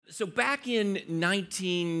So back in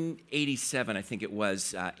 1987, I think it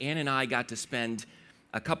was, Ann and I got to spend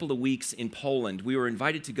a couple of weeks in Poland. We were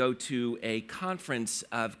invited to go to a conference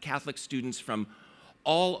of Catholic students from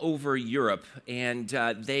all over Europe, and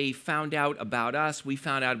they found out about us. We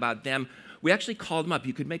found out about them. We actually called them up.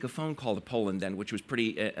 You could make a phone call to Poland then, which was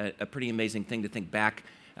a pretty amazing thing to think back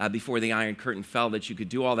before the Iron Curtain fell, that you could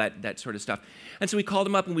do all that sort of stuff. And so we called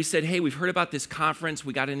them up and we said, hey, we've heard about this conference.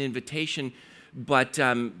 We got an invitation. But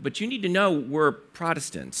you need to know we're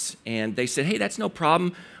Protestants. And they said, hey, that's no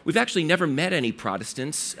problem. We've actually never met any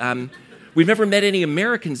Protestants. We've never met any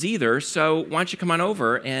Americans either, so why don't you come on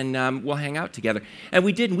over and we'll hang out together. And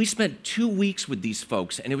we did, and we spent 2 weeks with these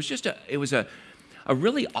folks. And it was a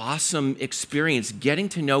really awesome experience getting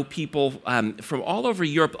to know people from all over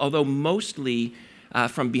Europe, although mostly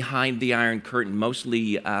from behind the Iron Curtain,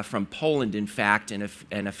 mostly from Poland, in fact, and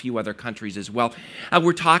a few other countries as well.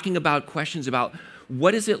 We're talking about questions about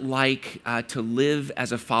what is it like to live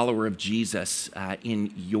as a follower of Jesus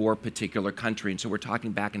in your particular country. And so we're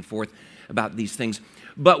talking back and forth about these things.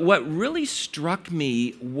 But what really struck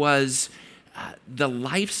me was the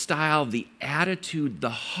lifestyle, the attitude,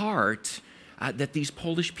 the heart that these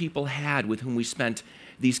Polish people had with whom we spent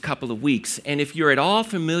these couple of weeks. And if you're at all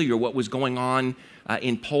familiar what was going on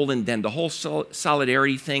in Poland then, the whole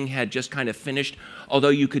solidarity thing had just kind of finished, although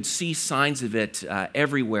you could see signs of it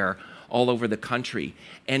everywhere all over the country.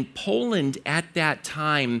 And Poland at that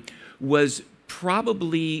time was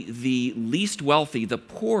probably the least wealthy, the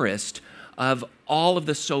poorest of all of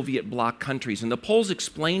the Soviet bloc countries. And the Poles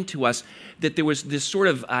explained to us that there was this sort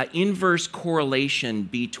of inverse correlation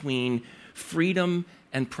between freedom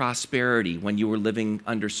and prosperity when you were living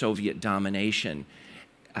under Soviet domination.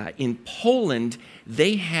 In Poland,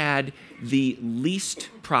 they had the least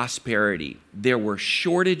prosperity. There were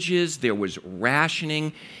shortages, there was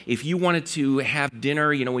rationing. If you wanted to have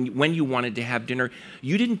dinner, when you wanted to have dinner,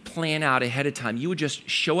 you didn't plan out ahead of time. You would just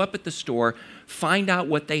show up at the store, find out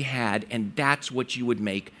what they had, and that's what you would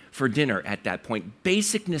make for dinner at that point.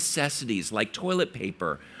 Basic necessities like toilet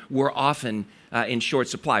paper were often in short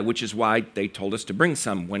supply, which is why they told us to bring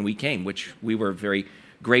some when we came, which we were very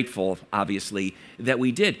grateful, obviously, that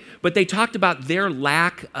we did. But they talked about their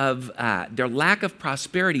lack of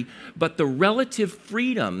prosperity, but the relative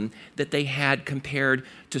freedom that they had compared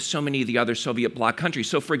to so many of the other Soviet bloc countries.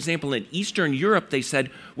 So, for example, in Eastern Europe, they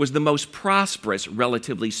said, was the most prosperous,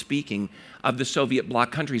 relatively speaking, of the Soviet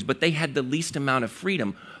bloc countries, but they had the least amount of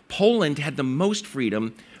freedom. Poland had the most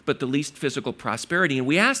freedom, but the least physical prosperity. And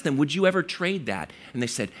we asked them, would you ever trade that? And they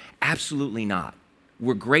said, absolutely not.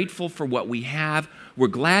 We're grateful for what we have. We're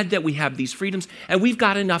glad that we have these freedoms, and we've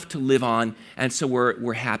got enough to live on, and so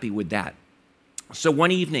we're happy with that. So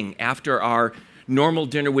one evening after our normal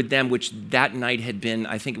dinner with them, which that night had been,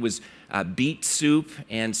 I think it was beet soup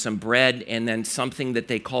and some bread and then something that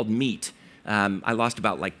they called meat. I lost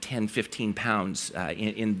about like 10, 15 pounds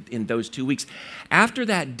in those 2 weeks. After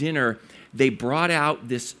that dinner, they brought out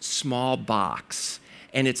this small box,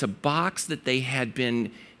 and it's a box that they had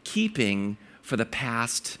been keeping for the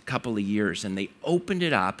past couple of years, and they opened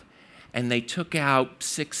it up and they took out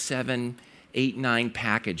 6, 7, 8, 9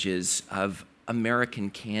 packages of American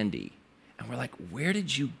candy. And we're like, where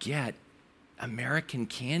did you get American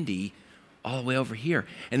candy all the way over here?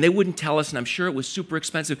 And they wouldn't tell us, and I'm sure it was super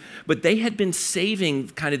expensive, but they had been saving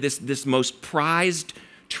kind of this most prized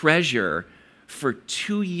treasure for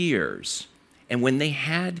 2 years. And when they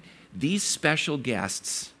had these special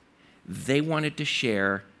guests, they wanted to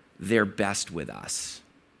share their best with us.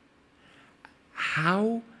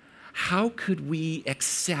 How could we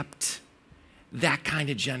accept that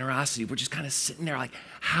kind of generosity? We're just kind of sitting there like,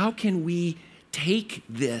 how can we take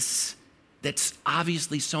this that's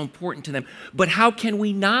obviously so important to them, but how can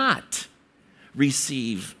we not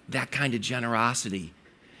receive that kind of generosity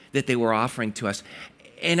that they were offering to us?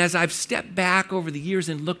 And as I've stepped back over the years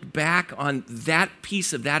and looked back on that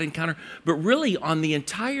piece of that encounter, but really on the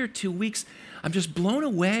entire 2 weeks, I'm just blown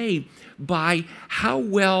away by how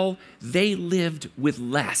well they lived with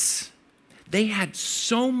less. They had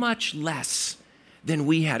so much less than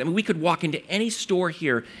we had. I mean, we could walk into any store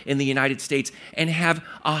here in the United States and have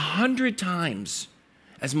 100 times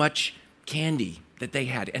as much candy that they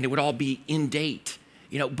had, and it would all be in date.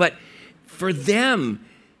 But for them,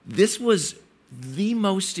 this was the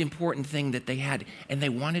most important thing that they had, and they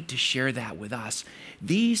wanted to share that with us.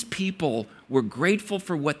 These people were grateful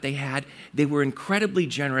for what they had. They were incredibly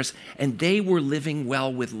generous, and they were living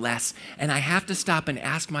well with less. And I have to stop and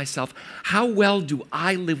ask myself, how well do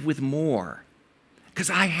I live with more? Because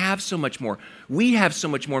I have so much more. We have so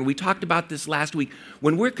much more. And we talked about this last week.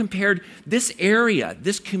 When we're compared, this area,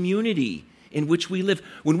 this community in which we live.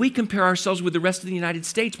 When we compare ourselves with the rest of the United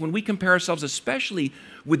States, when we compare ourselves especially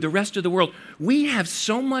with the rest of the world, we have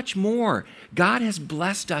so much more. God has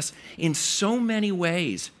blessed us in so many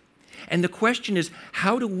ways. And the question is,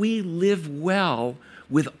 how do we live well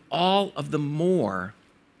with all of the more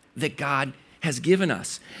that God has given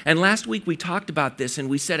us? And last week we talked about this, and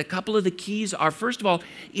we said a couple of the keys are, first of all,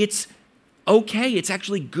 it's okay, it's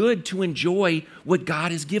actually good to enjoy what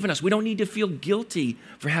God has given us. We don't need to feel guilty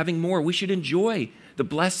for having more. We should enjoy the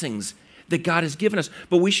blessings that God has given us.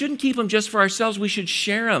 But we shouldn't keep them just for ourselves. We should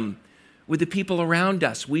share them with the people around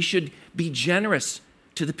us. We should be generous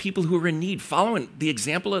to the people who are in need, following the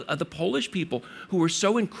example of the Polish people who were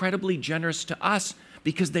so incredibly generous to us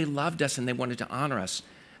because they loved us and they wanted to honor us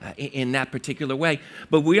in that particular way.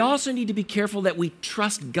 But we also need to be careful that we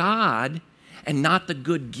trust God and not the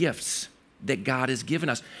good gifts that God has given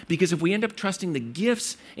us. Because if we end up trusting the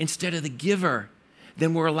gifts instead of the giver,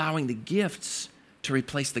 then we're allowing the gifts to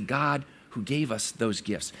replace the God who gave us those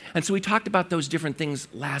gifts. And so we talked about those different things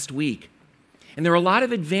last week. And there are a lot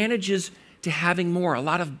of advantages to having more, a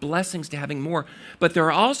lot of blessings to having more, but there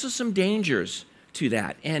are also some dangers to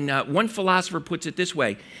that. And one philosopher puts it this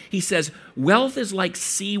way. He says, wealth is like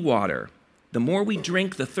seawater. The more we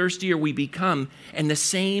drink, the thirstier we become, and the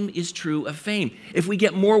same is true of fame. If we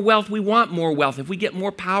get more wealth, we want more wealth. If we get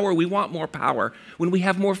more power, we want more power. When we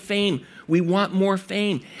have more fame, we want more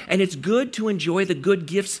fame. And it's good to enjoy the good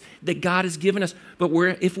gifts that God has given us, but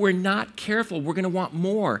if we're not careful, we're going to want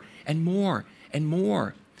more and more and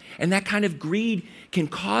more. And that kind of greed can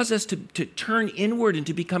cause us to turn inward and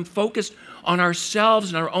to become focused on ourselves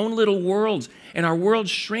and our own little worlds, and our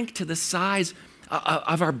worlds shrink to the size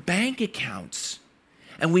of our bank accounts.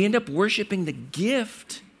 And we end up worshiping the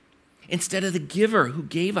gift instead of the giver who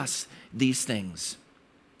gave us these things.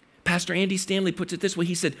 Pastor Andy Stanley puts it this way.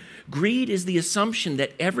 He said, greed is the assumption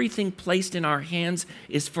that everything placed in our hands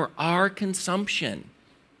is for our consumption.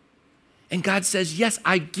 And God says, yes,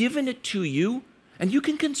 I've given it to you, and you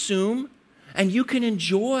can consume, and you can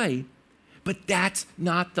enjoy, but that's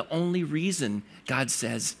not the only reason, God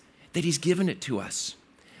says, that he's given it to us.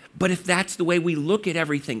 But if that's the way we look at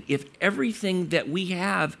everything, if everything that we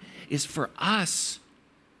have is for us,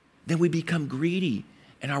 then we become greedy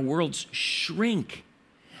and our worlds shrink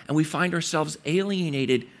and we find ourselves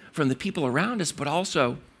alienated from the people around us, but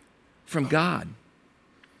also from God.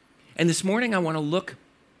 And this morning I want to look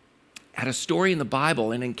at a story in the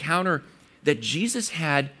Bible, an encounter that Jesus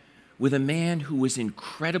had with a man who was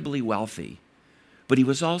incredibly wealthy, but he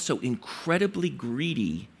was also incredibly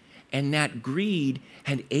greedy. And that greed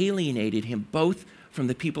had alienated him both from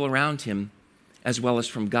the people around him as well as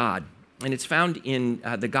from God. And it's found in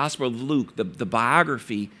the Gospel of Luke, the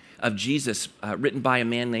biography of Jesus written by a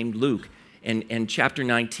man named Luke, in chapter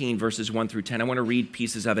 19, verses 1 through 10. I want to read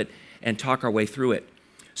pieces of it and talk our way through it.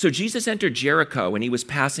 So Jesus entered Jericho, and he was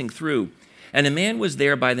passing through. And a man was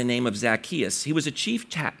there by the name of Zacchaeus. He was a chief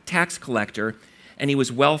tax collector, and he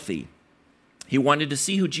was wealthy. He wanted to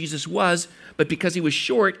see who Jesus was, but because he was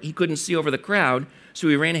short, he couldn't see over the crowd, so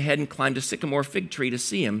he ran ahead and climbed a sycamore fig tree to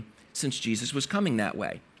see him, since Jesus was coming that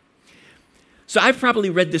way. So I've probably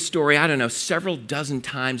read this story, several dozen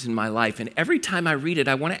times in my life, and every time I read it,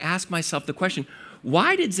 I want to ask myself the question,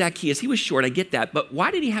 why did Zacchaeus, he was short, I get that, but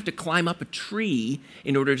why did he have to climb up a tree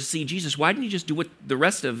in order to see Jesus? Why didn't he just do what the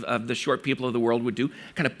rest of the short people of the world would do,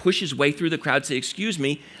 kind of push his way through the crowd, say, excuse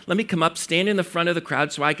me, let me come up, stand in the front of the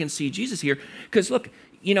crowd so I can see Jesus here? Because look,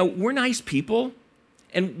 we're nice people,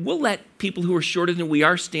 and we'll let people who are shorter than we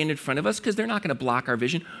are stand in front of us because they're not going to block our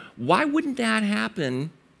vision. Why wouldn't that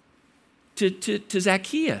happen to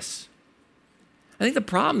Zacchaeus? I think the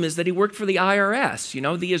problem is that he worked for the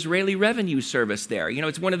IRS, the Israeli Revenue Service there.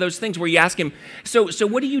 It's one of those things where you ask him, so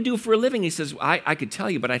what do you do for a living? He says, I could tell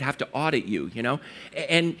you, but I'd have to audit you,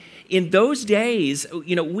 And in those days,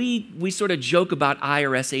 we sort of joke about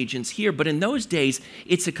IRS agents here, but in those days,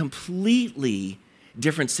 it's a completely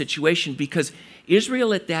different situation because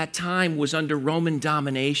Israel at that time was under Roman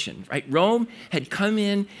domination, right? Rome had come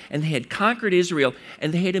in and they had conquered Israel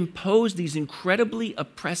and they had imposed these incredibly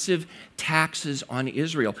oppressive taxes on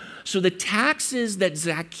Israel. So the taxes that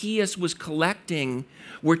Zacchaeus was collecting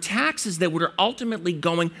were taxes that were ultimately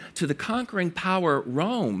going to the conquering power,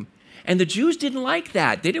 Rome. And the Jews didn't like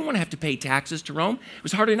that. They didn't want to have to pay taxes to Rome. It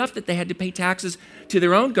was hard enough that they had to pay taxes to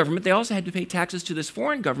their own government. They also had to pay taxes to this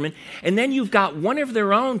foreign government. And then you've got one of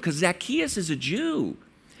their own, because Zacchaeus is a Jew.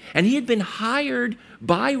 And he had been hired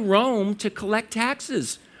by Rome to collect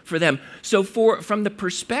taxes for them. So from the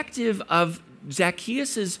perspective of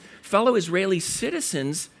Zacchaeus' fellow Israeli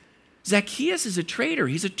citizens, Zacchaeus is a traitor.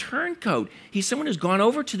 He's a turncoat. He's someone who's gone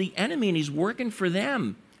over to the enemy and he's working for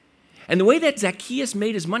them. And the way that Zacchaeus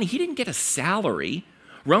made his money, he didn't get a salary.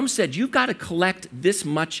 Rome said, you've got to collect this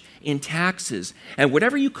much in taxes. And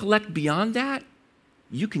whatever you collect beyond that,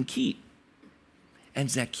 you can keep. And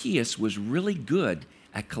Zacchaeus was really good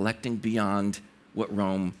at collecting beyond what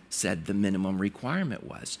Rome said the minimum requirement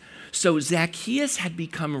was. So Zacchaeus had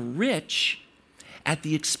become rich at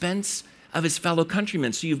the expense of his fellow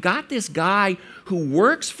countrymen. So you've got this guy who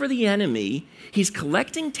works for the enemy, he's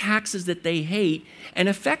collecting taxes that they hate, and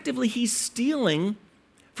effectively he's stealing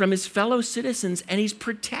from his fellow citizens, and he's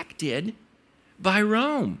protected by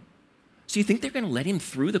Rome. So you think they're going to let him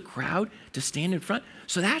through the crowd to stand in front?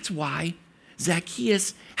 So that's why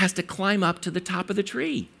Zacchaeus has to climb up to the top of the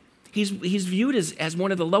tree. He's viewed as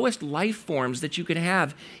one of the lowest life forms that you could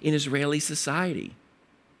have in Israeli society.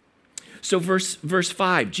 So verse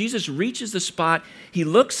 5, Jesus reaches the spot, he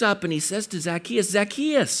looks up and he says to Zacchaeus,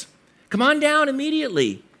 Zacchaeus, come on down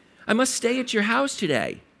immediately. I must stay at your house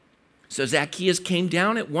today. So Zacchaeus came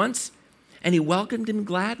down at once and he welcomed him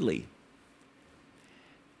gladly.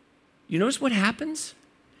 You notice what happens?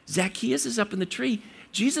 Zacchaeus is up in the tree.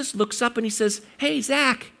 Jesus looks up and he says, hey,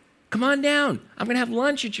 Zach, come on down. I'm going to have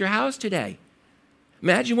lunch at your house today.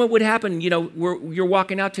 Imagine what would happen, you're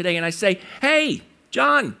walking out today and I say, hey,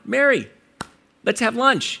 John, Mary, let's have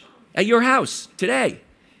lunch at your house today.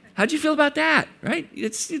 How'd you feel about that, right?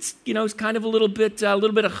 It's kind of a little bit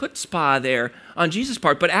of chutzpah there on Jesus'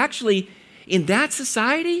 part. But actually, in that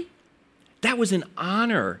society, that was an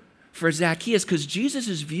honor for Zacchaeus because Jesus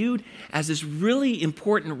is viewed as this really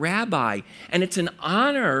important rabbi. And it's an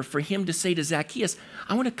honor for him to say to Zacchaeus,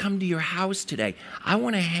 I want to come to your house today. I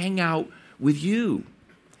want to hang out with you.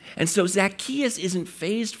 And so Zacchaeus isn't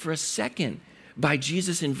fazed for a second by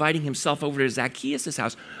Jesus inviting himself over to Zacchaeus'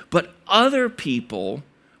 house, but other people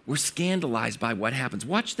were scandalized by what happens.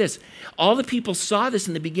 Watch this. All the people saw this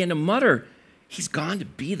and they began to mutter, he's gone to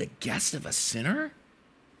be the guest of a sinner?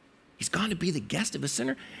 He's gone to be the guest of a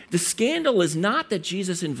sinner? The scandal is not that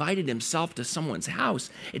Jesus invited himself to someone's house.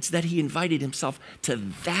 It's that he invited himself to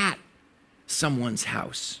that someone's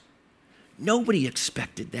house. Nobody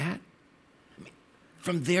expected that.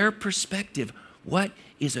 From their perspective, what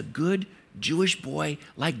is a good Jewish boy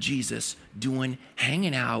like Jesus doing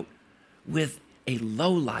hanging out with a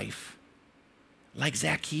lowlife like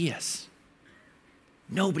Zacchaeus?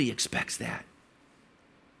 Nobody expects that.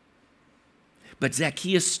 But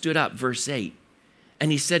Zacchaeus stood up, verse 8,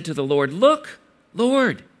 and he said to the Lord, look,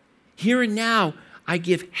 Lord, here and now I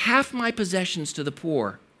give half my possessions to the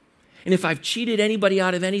poor. And if I've cheated anybody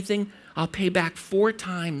out of anything, I'll pay back 4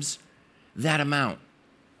 times that amount.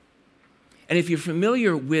 And if you're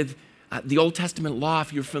familiar with the Old Testament law,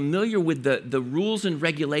 if you're familiar with the rules and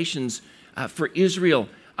regulations for Israel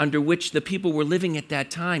under which the people were living at that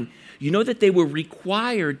time, you know that they were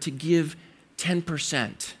required to give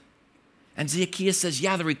 10%. And Zacchaeus says,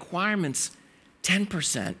 yeah, the requirement's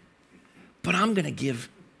 10%, but I'm going to give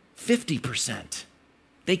 50%.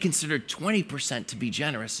 They considered 20% to be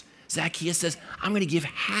generous. Zacchaeus says, I'm going to give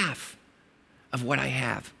half of what I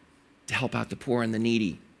have to help out the poor and the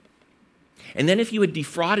needy. And then if you had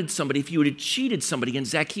defrauded somebody, if you had cheated somebody, and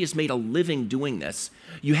Zacchaeus made a living doing this,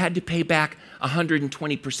 you had to pay back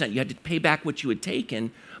 120%. You had to pay back what you had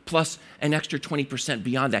taken plus an extra 20%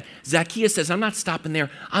 beyond that. Zacchaeus says, I'm not stopping there.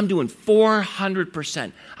 I'm doing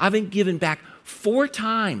 400%. I've been given back 4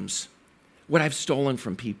 times what I've stolen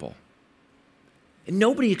from people. And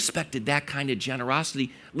nobody expected that kind of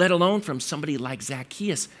generosity, let alone from somebody like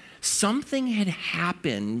Zacchaeus. Something had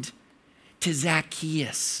happened to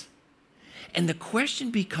Zacchaeus. And the question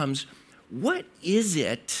becomes, what is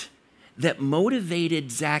it that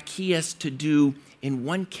motivated Zacchaeus to do, in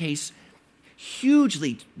one case,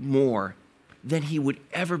 hugely more than he would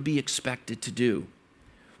ever be expected to do?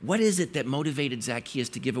 What is it that motivated Zacchaeus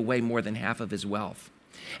to give away more than half of his wealth?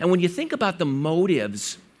 And when you think about the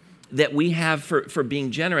motives that we have for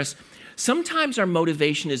being generous, sometimes our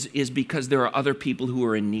motivation is because there are other people who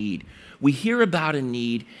are in need. We hear about a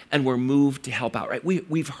need and we're moved to help out, right?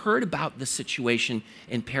 We've heard about the situation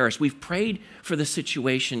in Paris. We've prayed for the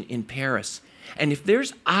situation in Paris. And if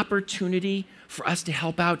there's opportunity for us to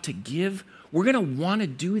help out, to give, we're going to want to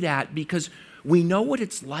do that because we know what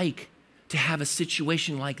it's like to have a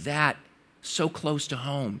situation like that so close to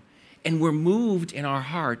home. And we're moved in our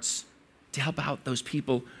hearts to help out those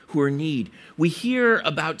people who are in need. We hear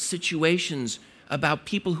about situations about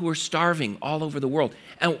people who are starving all over the world,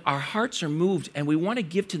 and our hearts are moved and we want to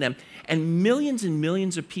give to them. And millions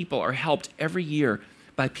of people are helped every year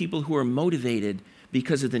by people who are motivated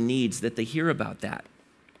because of the needs that they hear about that.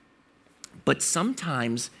 But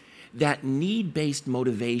sometimes that need-based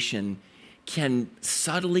motivation can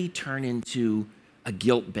subtly turn into a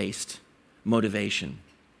guilt-based motivation.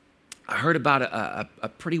 I heard about a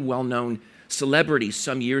pretty well-known celebrity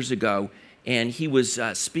some years ago, and he was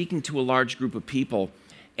speaking to a large group of people,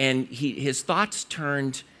 and his thoughts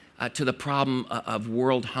turned to the problem of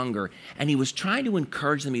world hunger, and he was trying to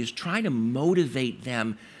encourage them, he was trying to motivate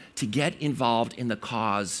them to get involved in the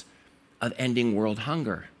cause of ending world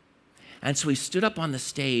hunger. And so he stood up on the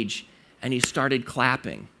stage and he started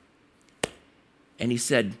clapping. And he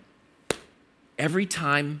said, "Every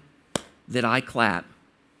time that I clap,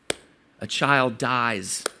 a child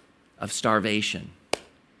dies of starvation."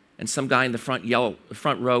 And some guy in the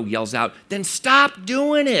front row yells out, "Then stop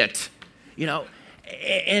doing it." You know,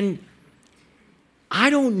 and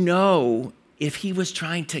I don't know if he was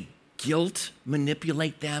trying to guilt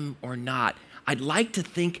manipulate them or not. I'd like to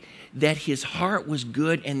think that his heart was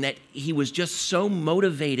good and that he was just so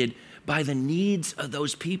motivated by the needs of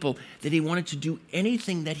those people that he wanted to do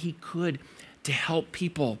anything that he could to help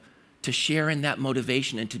people to share in that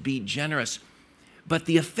motivation and to be generous. But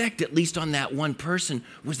the effect, at least on that one person,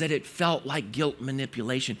 was that it felt like guilt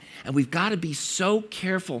manipulation. And we've got to be so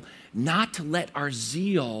careful not to let our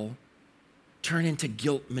zeal turn into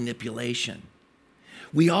guilt manipulation.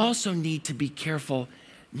 We also need to be careful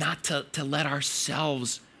not to let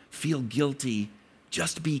ourselves feel guilty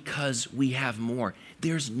just because we have more.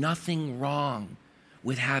 There's nothing wrong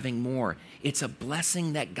with having more. It's a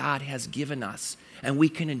blessing that God has given us, and we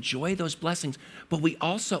can enjoy those blessings, but we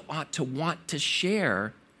also ought to want to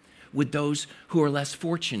share with those who are less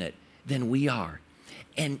fortunate than we are.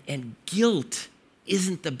 And guilt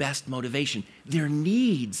isn't the best motivation. Their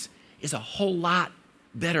needs is a whole lot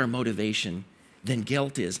better motivation than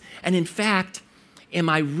guilt is. And in fact, am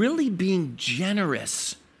I really being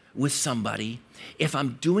generous with somebody if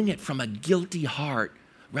I'm doing it from a guilty heart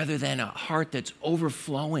rather than a heart that's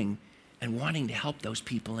overflowing and wanting to help those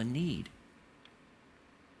people in need?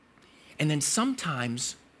 And then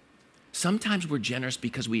sometimes we're generous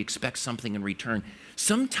because we expect something in return.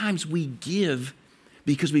 Sometimes we give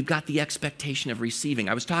because we've got the expectation of receiving.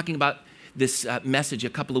 I was talking about this message a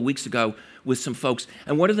couple of weeks ago with some folks,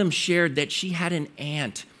 and one of them shared that she had an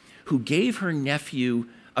aunt who gave her nephew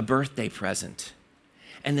a birthday present,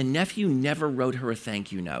 and the nephew never wrote her a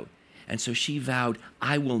thank you note. And so she vowed,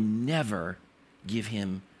 "I will never give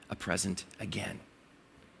him a present again."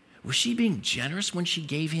 Was she being generous when she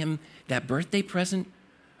gave him that birthday present?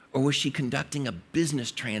 Or was she conducting a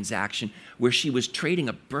business transaction where she was trading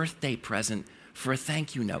a birthday present for a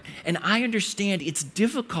thank you note? And I understand it's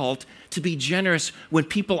difficult to be generous when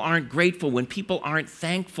people aren't grateful, when people aren't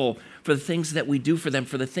thankful for the things that we do for them,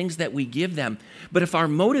 for the things that we give them. But if our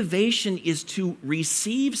motivation is to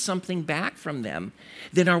receive something back from them,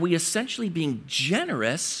 then are we essentially being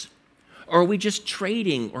generous, or are we just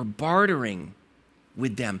trading or bartering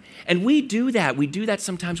with them? And we do that. We do that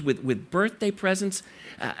sometimes with birthday presents.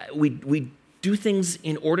 We do things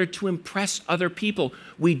in order to impress other people.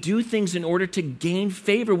 We do things in order to gain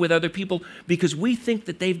favor with other people because we think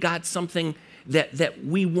that they've got something that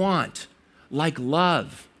we want, like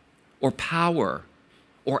love or power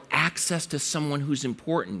or access to someone who's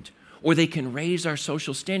important, or they can raise our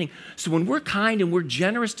social standing. So when we're kind and we're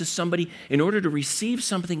generous to somebody in order to receive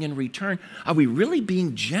something in return, are we really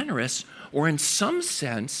being generous, or in some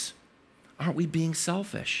sense, aren't we being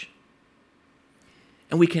selfish?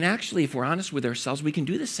 And we can actually, if we're honest with ourselves, we can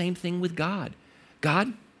do the same thing with God.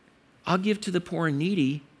 God, I'll give to the poor and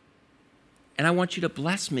needy, and I want you to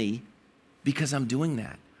bless me because I'm doing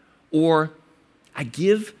that. Or I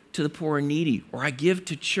give to the poor and needy, or I give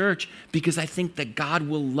to church because I think that God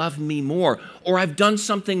will love me more, or I've done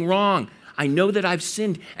something wrong. I know that I've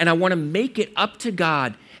sinned, and I want to make it up to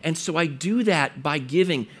God. And so I do that by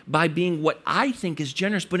giving, by being what I think is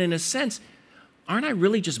generous. But in a sense, aren't I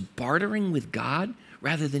really just bartering with God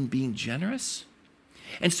rather than being generous?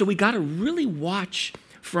 And so we got to really watch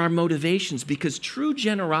for our motivations, because true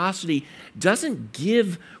generosity doesn't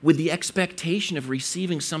give with the expectation of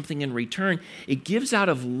receiving something in return. It gives out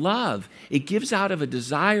of love. It gives out of a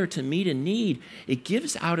desire to meet a need. It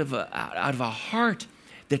gives out of a heart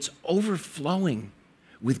that's overflowing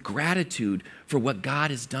with gratitude for what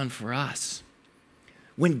God has done for us.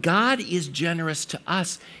 When God is generous to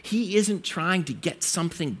us, He isn't trying to get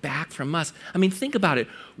something back from us. I mean, think about it.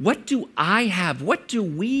 What do I have? What do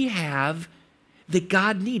we have that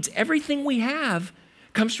God needs? Everything we have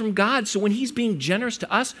comes from God. So when He's being generous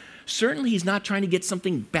to us, certainly He's not trying to get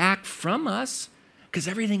something back from us, because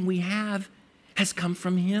everything we have has come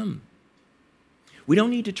from Him. We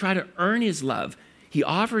don't need to try to earn His love. He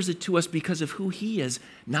offers it to us because of who He is,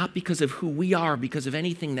 not because of who we are, because of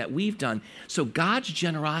anything that we've done. So God's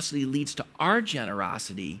generosity leads to our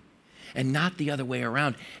generosity, and not the other way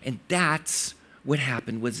around. And that's what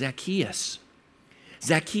happened with Zacchaeus.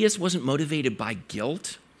 Zacchaeus wasn't motivated by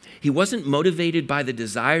guilt. He wasn't motivated by the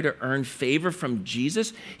desire to earn favor from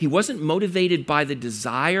Jesus. He wasn't motivated by the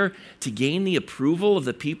desire to gain the approval of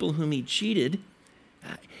the people whom he cheated.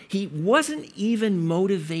 He wasn't even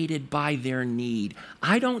motivated by their need.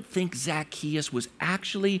 I don't think Zacchaeus was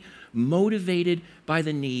actually motivated by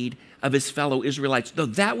the need of his fellow Israelites, though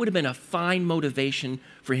that would have been a fine motivation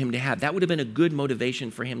for him to have. That would have been a good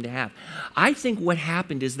motivation for him to have. I think what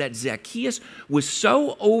happened is that Zacchaeus was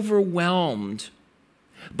so overwhelmed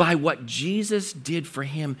by what Jesus did for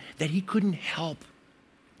him that he couldn't help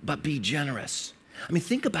but be generous. I mean,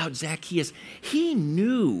 think about Zacchaeus. He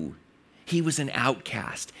knew he was an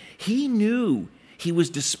outcast. He knew he was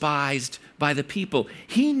despised by the people.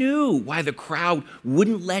 He knew why the crowd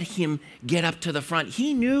wouldn't let him get up to the front.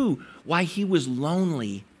 He knew why he was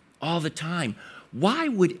lonely all the time. Why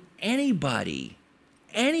would anybody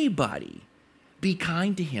be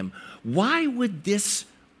kind to him? Why would this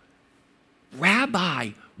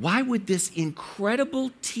rabbi, why would this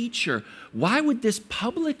incredible teacher, why would this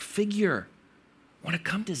public figure want to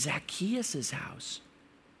come to Zacchaeus' house?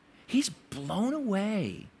 He's blown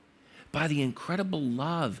away by the incredible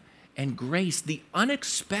love and grace, the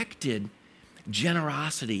unexpected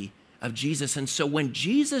generosity of Jesus. And so when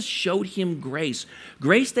Jesus showed him grace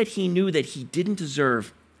that he knew that he didn't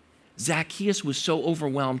deserve, Zacchaeus was so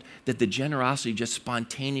overwhelmed that the generosity just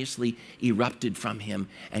spontaneously erupted from him,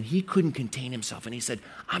 and he couldn't contain himself. And he said,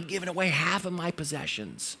 I'm giving away half of my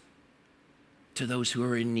possessions to those who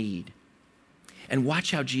are in need. And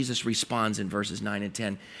watch how Jesus responds in verses 9 and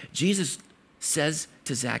 10. Jesus says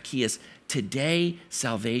to Zacchaeus, today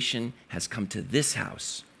salvation has come to this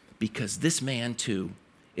house because this man too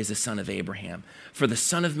is a son of Abraham. For the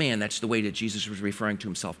Son of Man, that's the way that Jesus was referring to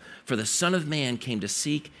himself. For the Son of Man came to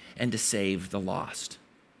seek and to save the lost.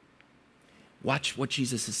 Watch what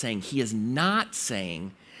Jesus is saying. He is not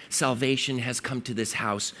saying salvation has come to this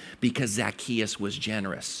house because Zacchaeus was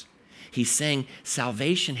generous. He's saying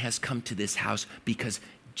salvation has come to this house because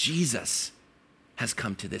Jesus has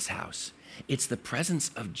come to this house. It's the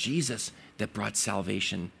presence of Jesus that brought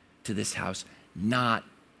salvation to this house, not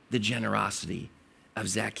the generosity of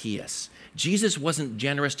Zacchaeus. Jesus wasn't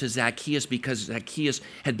generous to Zacchaeus because Zacchaeus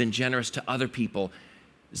had been generous to other people.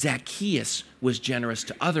 Zacchaeus was generous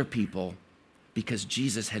to other people because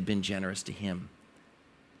Jesus had been generous to him.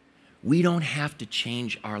 We don't have to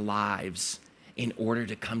change our lives in order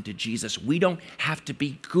to come to Jesus. We don't have to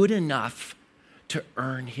be good enough to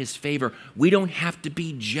earn his favor. We don't have to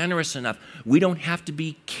be generous enough. We don't have to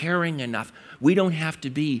be caring enough. We don't have to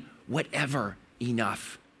be whatever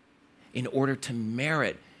enough in order to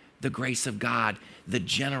merit the grace of God, the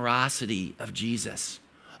generosity of Jesus.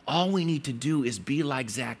 All we need to do is be like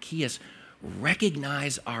Zacchaeus,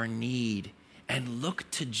 recognize our need, and look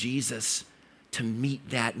to Jesus to meet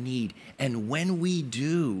that need. And when we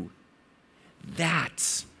do,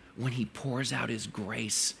 that's when he pours out his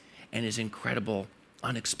grace and his incredible,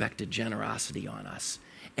 unexpected generosity on us.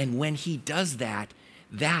 And when he does that,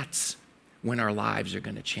 that's when our lives are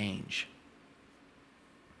going to change.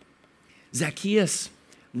 Zacchaeus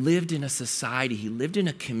lived in a society, he lived in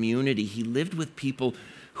a community, he lived with people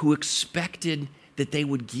who expected that they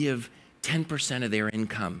would give 10% of their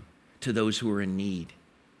income to those who are in need.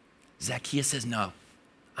 Zacchaeus says, no,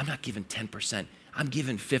 I'm not giving 10%, I'm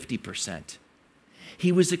giving 50%.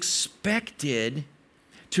 He was expected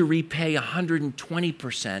to repay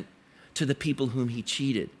 120% to the people whom he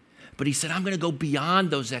cheated. But he said, I'm going to go beyond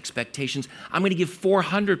those expectations. I'm going to give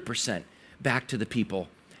 400% back to the people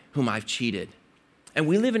whom I've cheated. And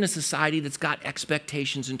we live in a society that's got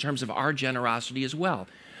expectations in terms of our generosity as well.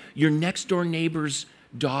 Your next door neighbor's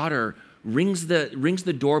daughter rings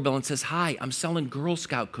the doorbell and says, hi, I'm selling Girl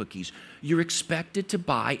Scout cookies. You're expected to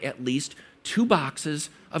buy at least 2 boxes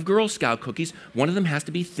of Girl Scout cookies. One of them has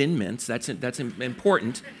to be Thin Mints. That's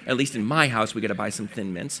important. At least in my house, we got to buy some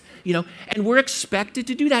Thin Mints. And we're expected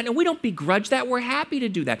to do that. And we don't begrudge that. We're happy to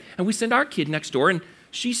do that. And we send our kid next door, and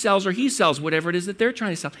she sells or he sells whatever it is that they're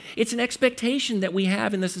trying to sell. It's an expectation that we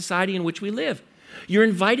have in the society in which we live. You're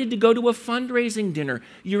invited to go to a fundraising dinner.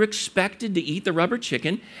 You're expected to eat the rubber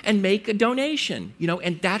chicken and make a donation.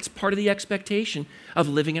 And that's part of the expectation of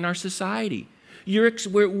living in our society.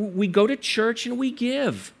 We go to church and we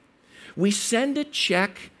give. We send a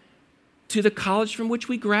check to the college from which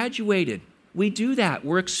we graduated. We do that.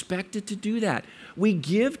 We're expected to do that. We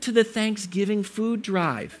give to the Thanksgiving food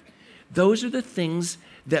drive. Those are the things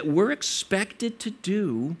that we're expected to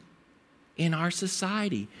do in our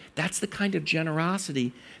society. That's the kind of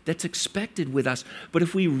generosity that's expected with us. But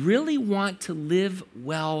if we really want to live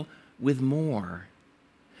well with more.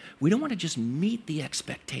 We don't want to just meet the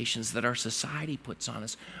expectations that our society puts on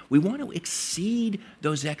us. We want to exceed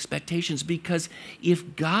those expectations, because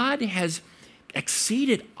if God has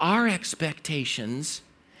exceeded our expectations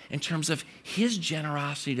in terms of his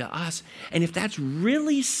generosity to us, and if that's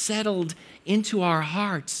really settled into our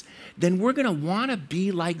hearts, then we're going to want to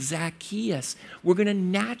be like Zacchaeus. We're going to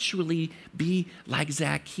naturally be like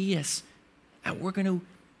Zacchaeus, and we're going to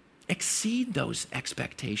exceed those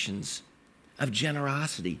expectations of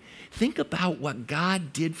generosity. Think about what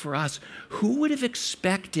God did for us. Who would have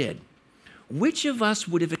expected, which of us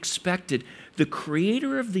would have expected the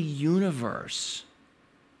creator of the universe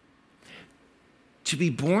to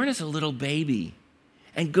be born as a little baby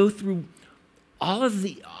and go through all of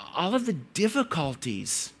the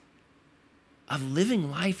difficulties of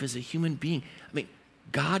living life as a human being? I mean,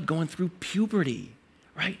 God going through puberty,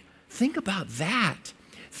 right? Think about that.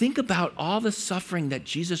 Think about all the suffering that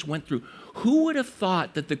Jesus went through. Who would have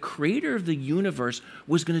thought that the creator of the universe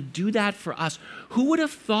was going to do that for us? Who would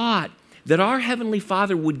have thought that our Heavenly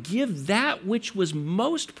Father would give that which was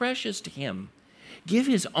most precious to him, give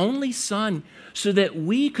his only Son, so that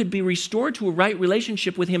we could be restored to a right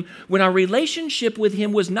relationship with him, when our relationship with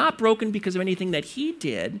him was not broken because of anything that he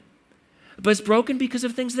did, but it's broken because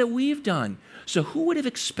of things that we've done? So who would have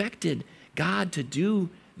expected God to do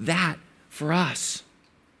that for us?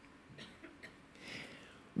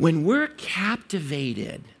 When we're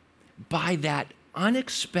captivated by that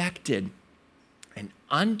unexpected and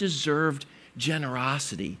undeserved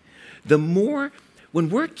generosity, when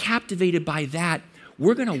we're captivated by that,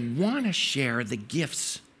 we're going to want to share the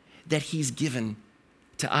gifts that he's given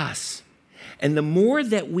to us. And the more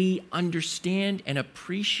that we understand and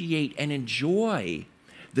appreciate and enjoy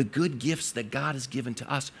the good gifts that God has given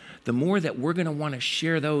to us, the more that we're going to want to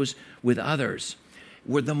share those with others.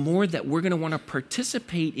 The more that we're going to want to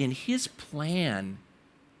participate in his plan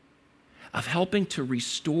of helping to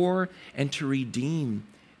restore and to redeem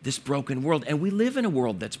this broken world. And we live in a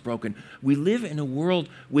world that's broken. We live in a world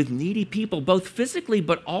with needy people, both physically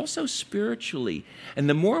but also spiritually. And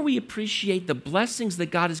the more we appreciate the blessings that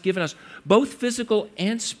God has given us, both physical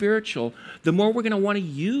and spiritual, the more we're going to want to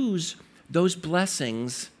use those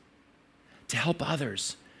blessings to help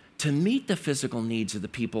others, to meet the physical needs of the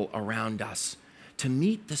people around us, to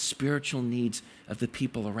meet the spiritual needs of the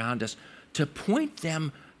people around us, to point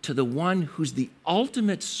them to the one who's the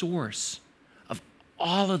ultimate source of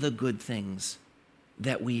all of the good things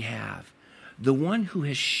that we have, the one who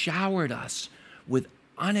has showered us with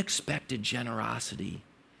unexpected generosity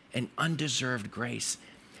and undeserved grace.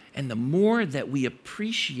 And the more that we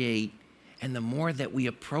appreciate and the more that we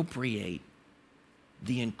appropriate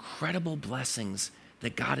the incredible blessings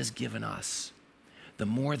that God has given us, the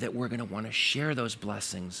more that we're going to want to share those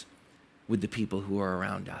blessings with the people who are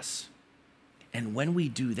around us. And when we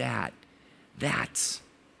do that, that's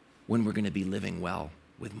when we're going to be living well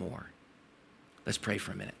with more. Let's pray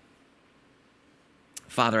for a minute.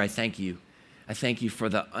 Father, I thank you. I thank you for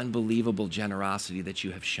the unbelievable generosity that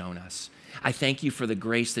you have shown us. I thank you for the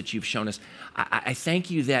grace that you've shown us. I thank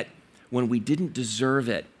you that when we didn't deserve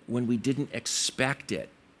it, when we didn't expect it,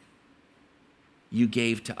 you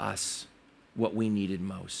gave to us what we needed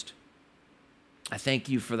most. I thank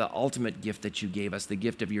you for the ultimate gift that you gave us, the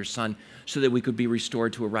gift of your Son, so that we could be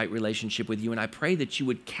restored to a right relationship with you. And I pray that you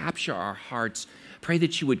would capture our hearts. Pray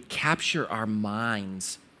that you would capture our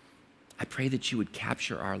minds. I pray that you would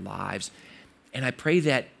capture our lives. And I pray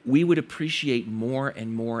that we would appreciate more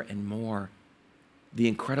and more and more the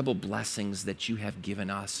incredible blessings that you have given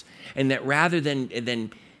us. And that rather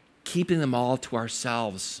than keeping them all to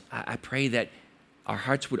ourselves, I pray that our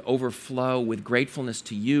hearts would overflow with gratefulness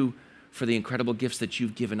to you for the incredible gifts that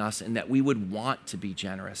you've given us, and that we would want to be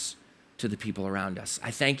generous to the people around us.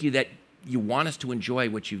 I thank you that you want us to enjoy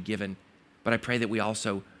what you've given, but I pray that we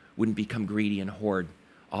also wouldn't become greedy and hoard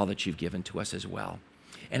all that you've given to us as well.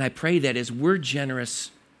 And I pray that as we're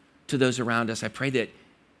generous to those around us, I pray that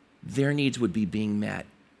their needs would be being met,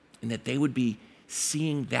 and that they would be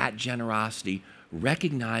seeing that generosity,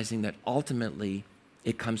 recognizing that ultimately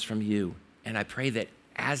it comes from you. And I pray that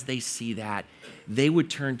as they see that, they would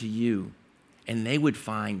turn to you and they would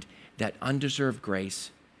find that undeserved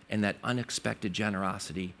grace and that unexpected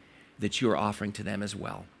generosity that you are offering to them as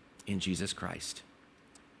well in Jesus Christ.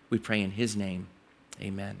 We pray in his name,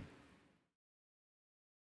 amen.